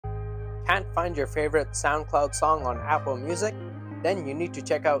Can't find your favorite SoundCloud song on Apple Music? Then you need to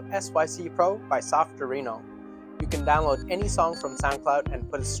check out SYC Pro by Softorino. You can download any song from SoundCloud and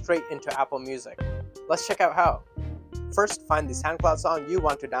put it straight into Apple Music. Let's check out how. First, find the SoundCloud song you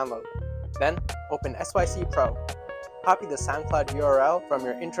want to download. Then, open SYC Pro. Copy the SoundCloud URL from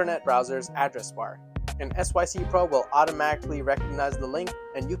your internet browser's address bar. And SYC Pro will automatically recognize the link,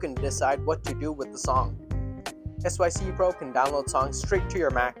 and you can decide what to do with the song. SYC Pro can download songs straight to your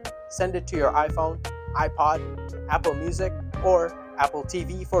Mac, send it to your iPhone, iPod, Apple Music, or Apple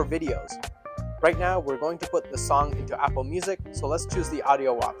TV for videos. Right now, we're going to put the song into Apple Music, so let's choose the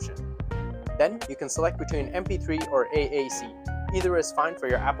audio option. Then, you can select between MP3 or AAC. Either is fine for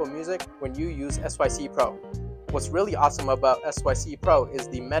your Apple Music when you use SYC Pro. What's really awesome about SYC Pro is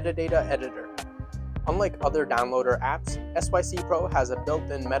the metadata editor. Unlike other downloader apps, SYC Pro has a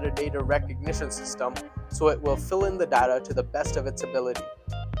built-in metadata recognition system, so it will fill in the data to the best of its ability.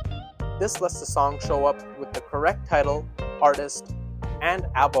 This lets the song show up with the correct title, artist, and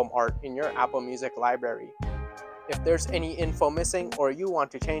album art in your Apple Music library. If there's any info missing or you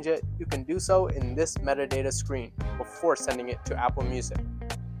want to change it, you can do so in this metadata screen before sending it to Apple Music.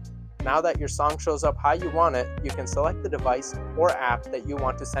 Now that your song shows up how you want it, you can select the device or app that you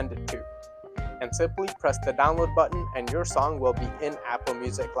want to send it to, and simply press the download button and your song will be in Apple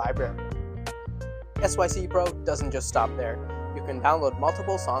Music library. SYC Pro doesn't just stop there. You can download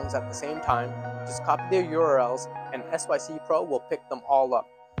multiple songs at the same time, just copy their URLs, and SYC Pro will pick them all up.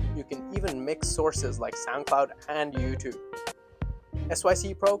 You can even mix sources like SoundCloud and YouTube.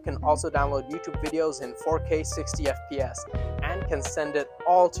 SYC Pro can also download YouTube videos in 4K 60 FPS and can send it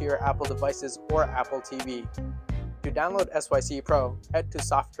all to your Apple devices or Apple TV. To download SYC Pro, head to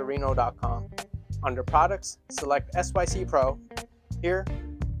Softorino.com. Under Products, select SYC Pro. Here,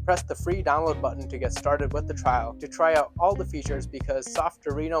 press the free download button to get started with the trial to try out all the features because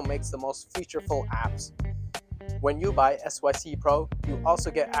Softorino makes the most featureful apps. When you buy SYC Pro, you also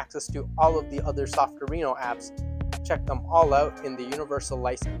get access to all of the other Softorino apps. Check them all out in the Universal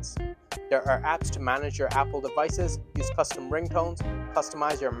license. There are apps to manage your Apple devices, use custom ringtones,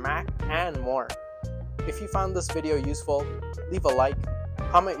 customize your Mac, and more. If you found this video useful, leave a like,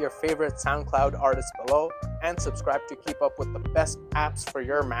 comment your favorite SoundCloud artists below, and subscribe to keep up with the best apps for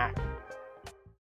your Mac.